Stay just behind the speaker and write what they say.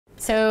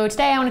So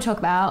today I want to talk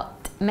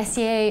about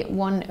Messier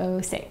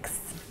 106,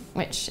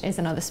 which is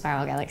another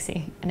spiral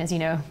galaxy, and as you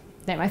know,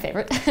 they're my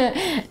favorite. So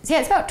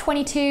yeah, it's about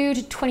 22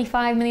 to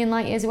 25 million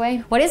light years away.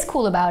 What is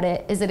cool about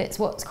it is that it's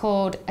what's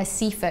called a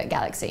Seyfert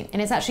galaxy,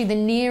 and it's actually the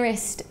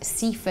nearest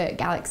Seyfert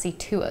galaxy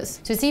to us.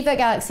 So a Seyfert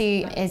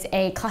galaxy is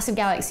a class of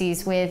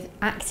galaxies with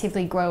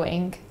actively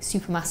growing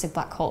supermassive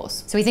black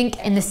holes. So we think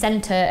in the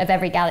center of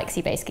every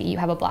galaxy, basically, you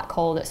have a black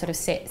hole that sort of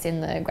sits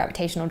in the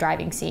gravitational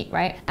driving seat,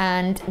 right?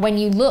 And when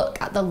you look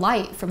at the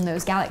light from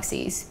those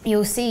galaxies,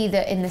 you'll see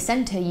that in the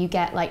center you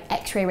get like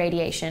X-ray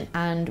radiation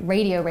and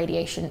radio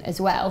radiation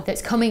as well,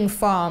 that's coming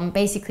from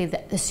basically the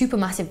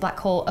supermassive black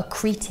hole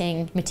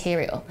accreting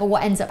material. But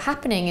what ends up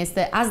happening is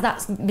that as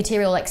that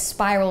material like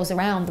spirals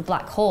around the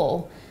black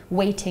hole,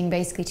 waiting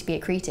basically to be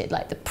accreted,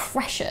 like the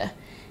pressure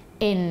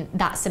in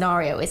that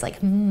scenario is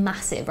like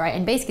massive, right?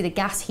 And basically the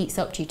gas heats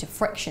up due to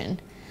friction,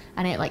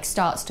 and it like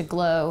starts to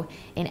glow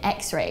in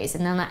X-rays,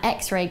 and then that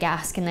X-ray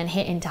gas can then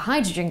hit into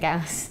hydrogen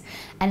gas,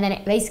 and then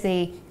it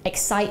basically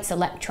excites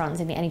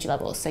electrons in the energy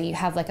levels. So you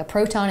have like a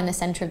proton in the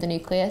center of the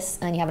nucleus,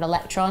 and then you have an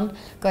electron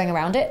going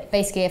around it.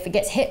 Basically, if it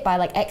gets hit by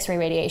like X-ray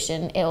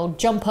radiation, it'll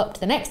jump up to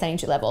the next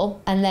energy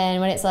level, and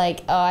then when it's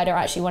like, oh, I don't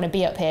actually want to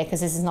be up here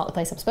because this is not the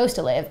place I'm supposed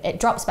to live,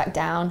 it drops back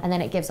down, and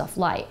then it gives off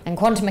light. And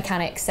quantum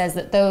mechanics says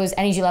that those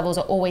energy levels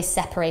are always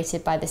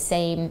separated by the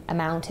same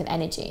amount of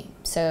energy.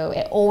 So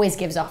it always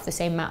gives off the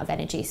same amount of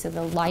energy, so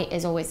the light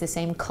is always the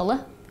same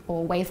color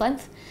or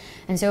wavelength.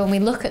 And so when we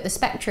look at the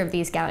spectra of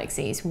these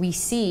galaxies, we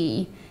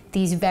see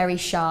these very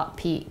sharp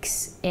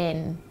peaks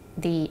in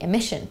the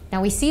emission.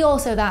 Now we see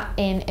also that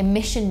in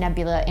emission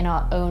nebula in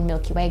our own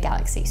Milky Way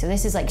galaxy. So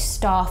this is like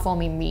star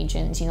forming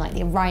regions, you know, like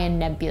the Orion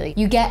Nebula.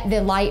 You get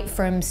the light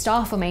from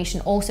star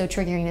formation also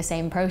triggering the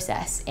same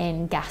process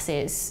in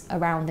gases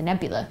around the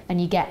nebula,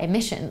 and you get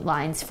emission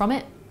lines from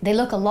it. They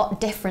look a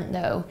lot different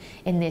though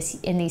in these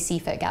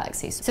Seyfert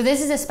galaxies. So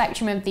this is a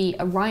spectrum of the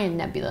Orion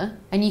Nebula,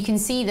 and you can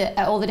see that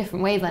at all the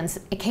different wavelengths,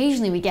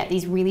 occasionally we get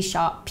these really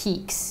sharp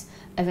peaks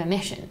of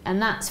emission,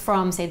 and that's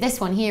from, say,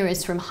 this one here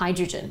is from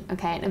hydrogen,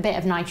 okay, and a bit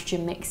of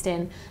nitrogen mixed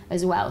in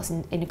as well,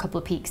 so in a couple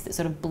of peaks that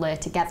sort of blur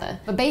together.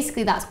 But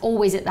basically that's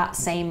always at that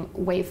same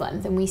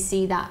wavelength, and we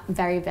see that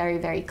very, very,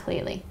 very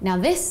clearly. Now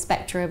this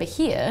spectra over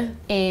here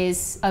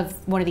is of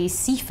one of these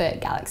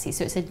Seyfert galaxies,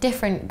 so it's a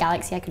different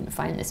galaxy. I couldn't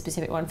find the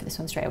specific one for this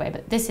one straight away,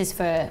 but this is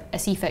for a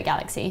Seyfert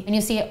galaxy, and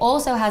you'll see it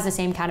also has the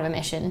same kind of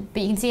emission,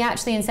 but you can see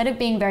actually instead of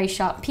being very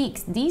sharp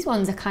peaks, these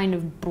ones are kind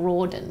of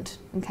broadened,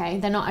 okay?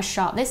 They're not as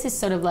sharp. This is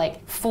sort of like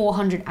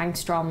 400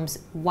 angstroms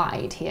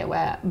wide here,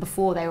 where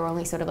before they were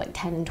only sort of like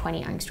 10,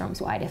 20 angstroms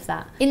wide, if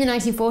that. In the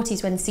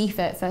 1940s, when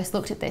Seyfert first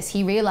looked at this,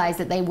 he realized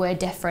that they were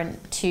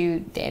different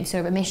to the sort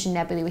of emission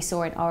nebulae we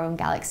saw in our own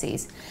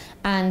galaxies,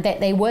 and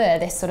that they were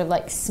this sort of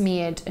like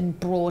smeared and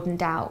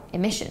broadened out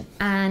emission.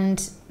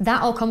 And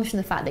that all comes from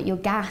the fact that your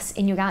gas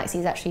in your galaxy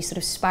is actually sort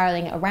of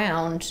spiraling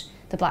around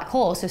the black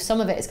hole. So some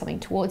of it is coming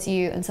towards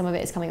you and some of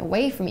it is coming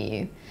away from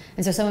you.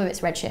 And so some of it's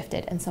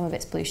redshifted and some of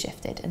it's blue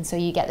shifted. And so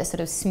you get this sort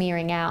of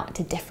smearing out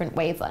to different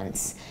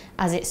wavelengths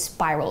as it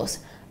spirals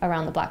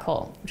around the black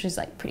hole, which is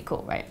like pretty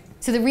cool, right?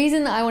 So the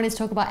reason that I wanted to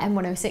talk about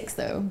M106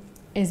 though,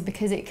 is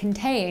because it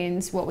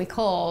contains what we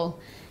call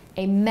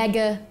a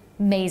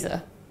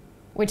megamaser,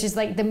 which is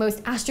like the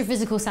most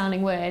astrophysical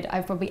sounding word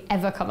I've probably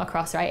ever come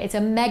across, right? It's a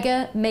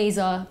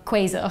megamaser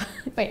quasar.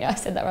 Wait, no, I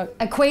said that wrong.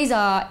 A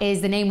quasar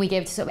is the name we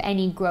give to sort of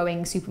any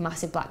growing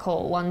supermassive black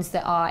hole, ones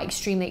that are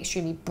extremely,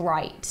 extremely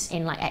bright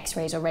in like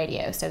X-rays or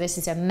radio. So this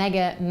is a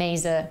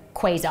megamaser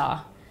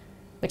quasar,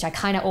 which I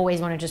kind of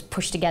always want to just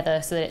push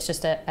together so that it's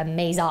just a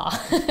maser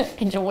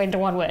into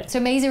one word.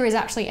 So MASER is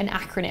actually an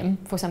acronym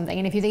for something,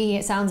 and if you're thinking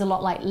it sounds a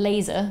lot like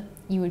laser,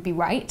 you would be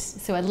right.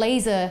 So a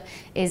laser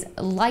is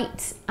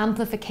light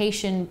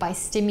amplification by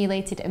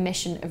stimulated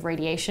emission of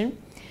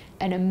radiation,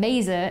 and a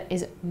maser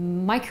is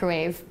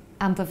microwave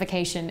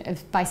amplification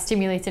by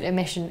stimulated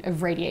emission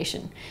of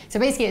radiation. So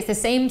basically it's the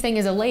same thing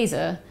as a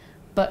laser,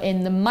 but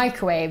in the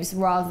microwaves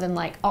rather than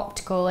like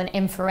optical and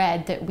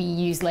infrared that we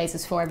use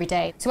lasers for every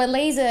day. So a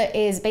laser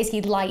is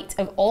basically light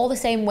of all the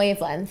same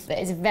wavelength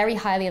that is very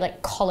highly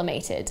like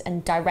collimated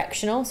and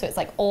directional. So it's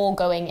like all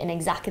going in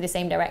exactly the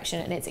same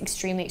direction, and it's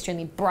extremely,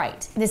 extremely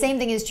bright. The same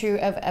thing is true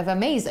of a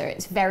maser.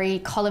 It's very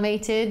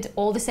collimated,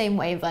 all the same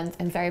wavelength,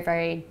 and very,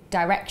 very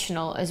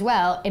directional as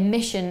well,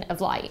 emission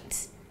of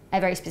light, a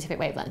very specific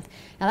wavelength.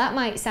 Now that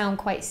might sound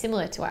quite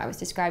similar to what I was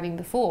describing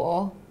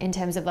before in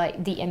terms of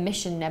like the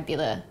emission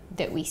nebula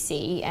that we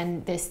see,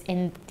 and this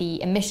in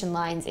the emission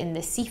lines in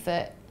the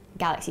Seyfert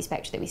galaxy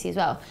spectra that we see as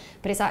well,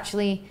 but it's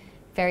actually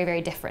very,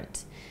 very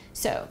different.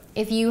 So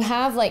if you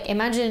have like,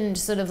 imagine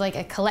sort of like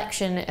a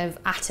collection of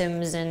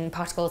atoms and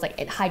particles,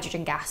 like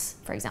hydrogen gas,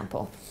 for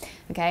example,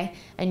 okay?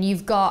 And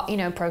you've got, you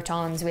know,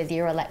 protons with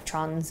your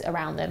electrons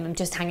around them and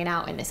just hanging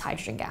out in this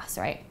hydrogen gas,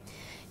 right?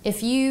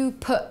 If you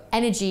put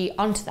energy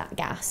onto that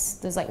gas,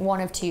 there's like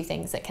one of two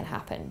things that can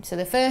happen. So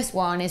the first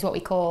one is what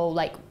we call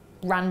like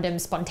random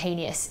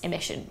spontaneous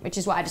emission, which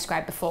is what I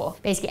described before.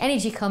 Basically,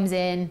 energy comes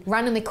in,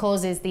 randomly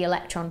causes the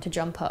electron to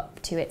jump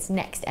up to its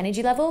next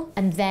energy level,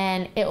 and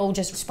then it'll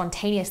just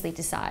spontaneously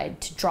decide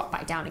to drop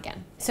back down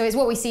again. So it's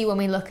what we see when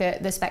we look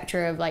at the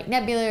spectra of like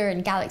nebula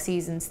and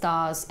galaxies and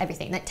stars,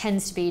 everything. That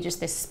tends to be just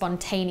this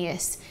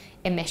spontaneous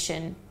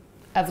emission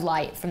of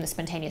light from the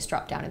spontaneous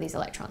drop down of these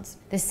electrons.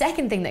 The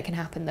second thing that can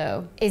happen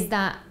though is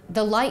that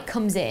the light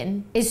comes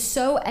in, is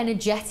so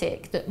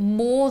energetic that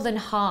more than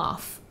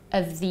half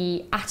of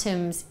the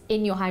atoms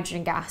in your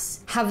hydrogen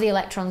gas have the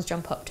electrons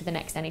jump up to the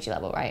next energy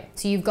level, right?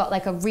 So you've got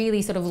like a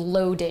really sort of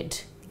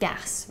loaded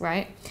gas,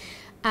 right?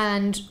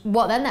 And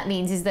what then that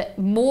means is that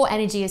more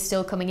energy is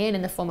still coming in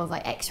the form of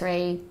like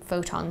X-ray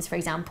photons, for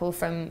example,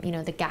 from, you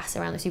know, the gas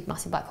around the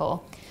supermassive black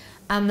hole.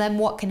 And then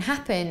what can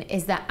happen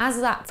is that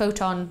as that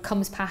photon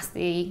comes past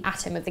the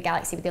atom of the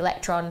galaxy with the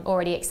electron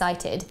already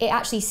excited, it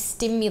actually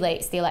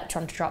stimulates the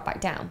electron to drop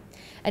back down.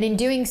 And in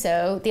doing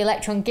so, the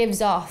electron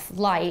gives off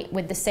light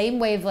with the same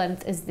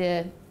wavelength as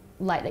the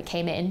light that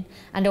came in,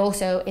 and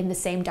also in the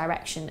same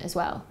direction as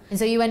well. And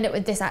so you end up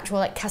with this actual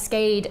like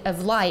cascade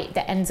of light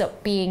that ends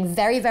up being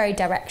very, very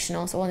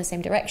directional, so all in the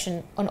same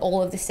direction on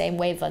all of the same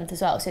wavelength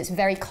as well. So it's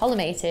very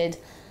collimated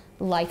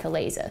like a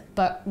laser.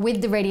 But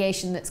with the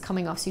radiation that's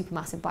coming off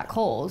supermassive black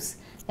holes,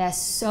 they're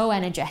so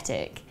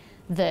energetic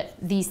that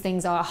these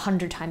things are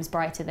 100 times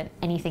brighter than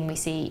anything we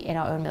see in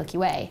our own Milky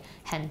Way,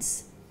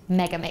 hence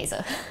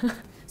megamaser.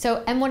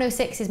 So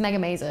M106's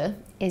megamaser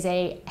is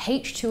a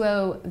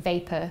H2O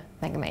vapor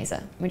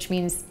megamaser, which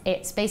means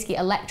it's basically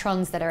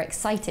electrons that are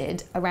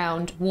excited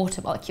around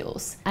water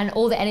molecules. And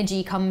all the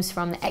energy comes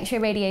from the X-ray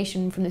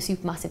radiation from the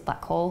supermassive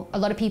black hole. A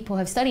lot of people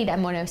have studied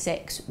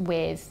M106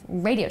 with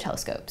radio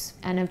telescopes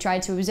and have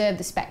tried to observe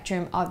the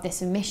spectrum of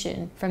this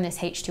emission from this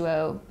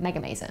H2O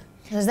megamaser.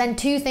 There's then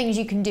two things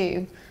you can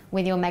do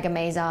with your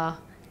megamaser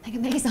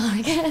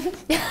again.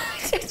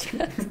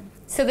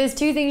 So there's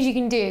two things you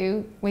can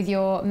do with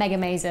your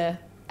megamaser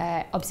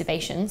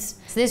observations.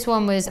 So this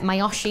one was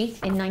Messier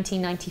in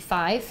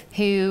 1995,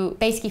 who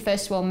basically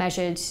first of all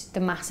measured the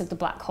mass of the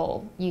black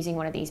hole using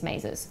one of these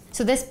masers.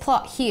 So this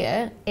plot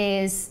here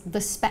is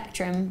the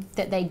spectrum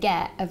that they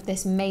get of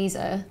this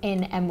maser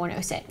in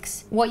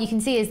M106. What you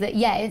can see is that,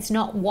 yeah, it's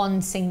not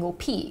one single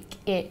peak,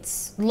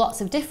 it's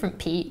lots of different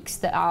peaks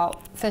that are,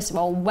 first of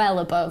all, well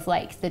above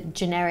like the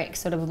generic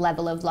sort of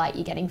level of light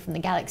you're getting from the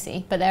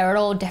galaxy, but they're at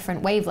all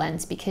different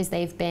wavelengths because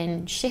they've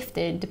been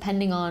shifted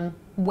depending on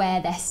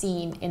where they're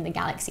seen in the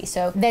galaxy.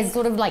 So there's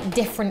sort of like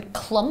different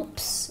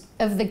clumps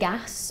of the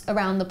gas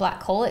around the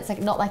black hole. It's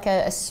like not like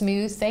a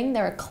smooth thing.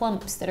 There are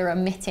clumps that are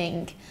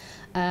emitting,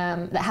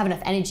 that have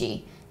enough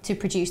energy to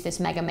produce this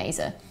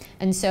megamaser.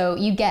 And so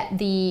you get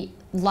the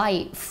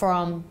light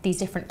from these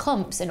different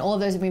clumps, and all of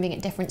those are moving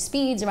at different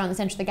speeds around the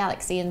center of the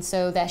galaxy, and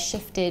so they're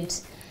shifted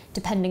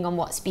depending on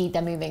what speed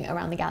they're moving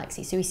around the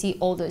galaxy. So we see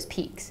all those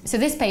peaks. So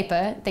this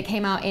paper that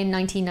came out in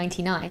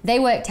 1999, they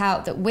worked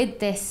out that with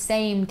this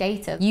same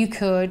data, you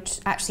could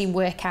actually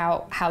work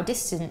out how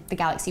distant the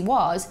galaxy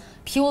was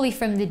purely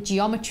from the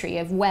geometry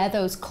of where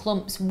those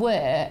clumps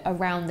were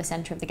around the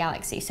center of the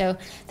galaxy. So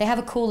they have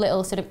a cool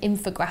little sort of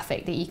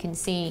infographic that you can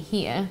see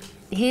here.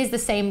 Here's the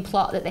same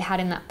plot that they had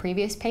in that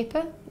previous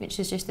paper, which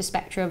is just the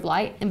spectra of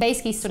light. And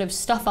basically sort of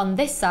stuff on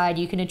this side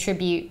you can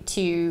attribute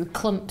to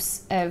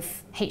clumps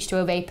of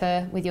H2O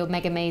vapor with your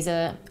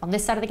megamaser on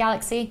this side of the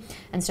galaxy,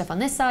 and stuff on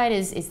this side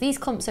is these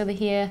clumps over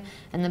here,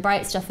 and the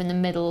bright stuff in the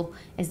middle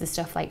is the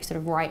stuff like sort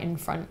of right in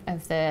front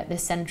of the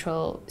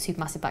central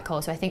supermassive black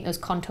hole. So I think those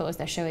contours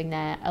they're showing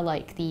there are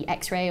like the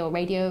X-ray or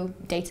radio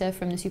data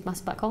from the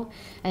supermassive black hole.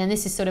 And then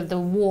this is sort of the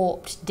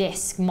warped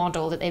disk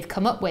model that they've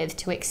come up with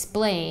to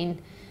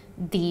explain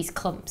these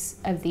clumps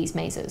of these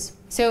masers.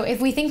 So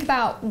if we think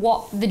about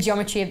what the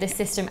geometry of this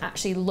system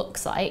actually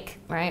looks like,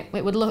 right,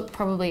 it would look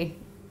probably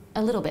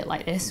a little bit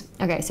like this.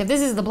 Okay, so if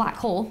this is the black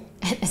hole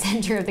at the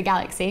center of the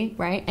galaxy,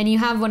 right, and you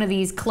have one of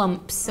these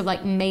clumps of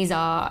like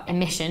maser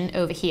emission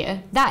over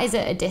here, that is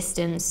at a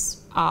distance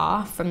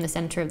r from the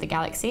center of the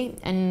galaxy,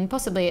 and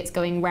possibly it's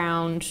going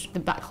round the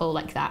black hole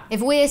like that. If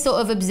we're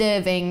sort of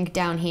observing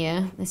down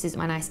here, this is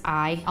my nice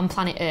eye, on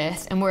planet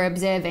Earth, and we're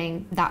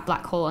observing that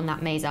black hole and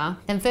that maser,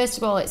 then first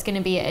of all it's going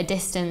to be at a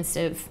distance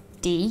of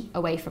d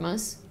away from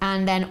us,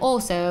 and then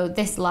also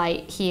this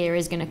light here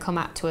is going to come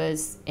out to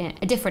us in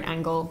a different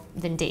angle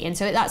than d, and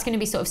so that's going to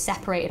be sort of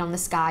separated on the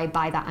sky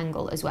by that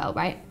angle as well,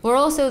 right? We're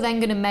also then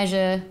going to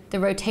measure the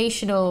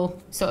rotational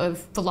sort of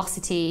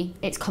velocity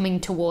it's coming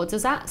towards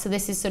us at, so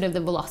this is sort of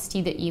the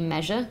velocity that you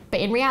measure,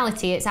 but in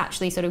reality it's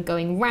actually sort of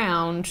going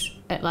round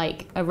at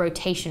like a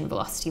rotation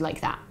velocity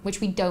like that, which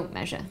we don't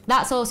measure.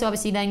 That's also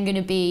obviously then going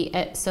to be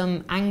at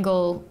some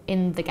angle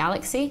in the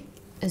galaxy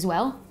as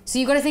well. So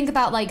you've got to think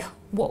about like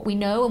what we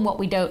know and what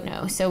we don't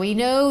know. So we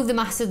know the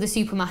mass of the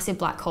supermassive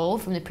black hole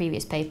from the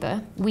previous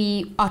paper.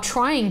 We are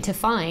trying to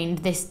find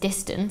this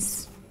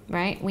distance,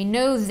 right? We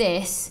know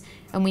this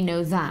and we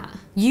know that.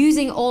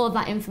 Using all of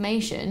that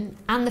information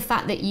and the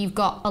fact that you've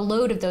got a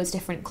load of those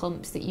different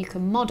clumps that you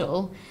can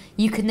model,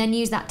 you can then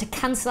use that to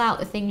cancel out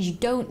the things you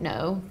don't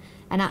know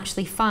and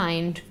actually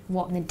find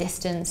what the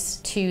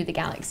distance to the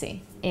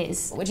galaxy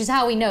is, which is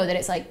how we know that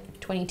it's like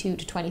 22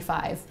 to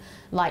 25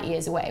 light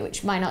years away,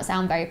 which might not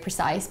sound very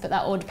precise, but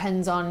that all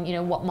depends on, you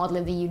know, what model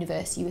of the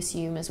universe you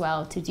assume as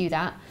well to do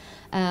that.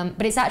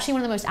 But it's actually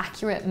one of the most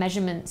accurate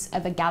measurements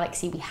of a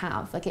galaxy we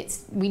have. Like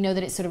we know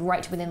that it's sort of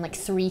right to within like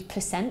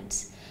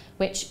 3%,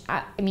 which,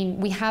 I mean,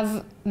 we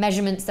have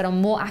measurements that are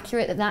more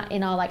accurate than that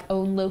in our like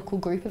own local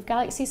group of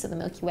galaxies, so the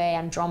Milky Way,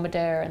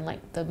 Andromeda, and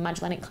like the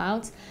Magellanic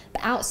Clouds.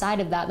 But outside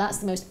of that, that's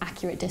the most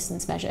accurate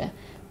distance measure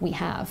we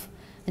have.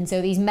 And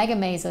so these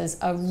megamasers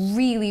are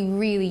really,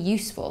 really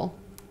useful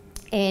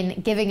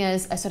in giving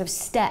us a sort of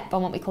step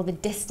on what we call the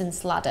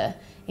distance ladder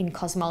in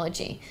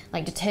cosmology,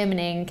 like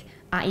determining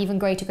at even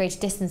greater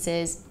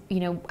distances, you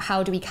know,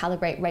 how do we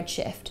calibrate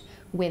redshift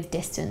with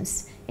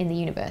distance in the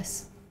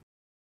universe.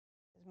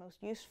 Most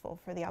useful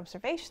for the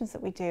observations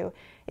that we do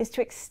is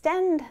to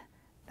extend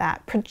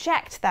that,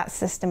 project that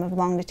system of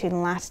longitude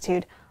and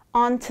latitude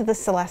onto the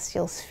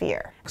celestial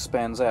sphere.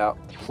 Expands out,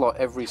 plot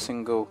every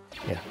single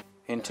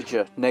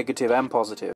integer, negative and positive.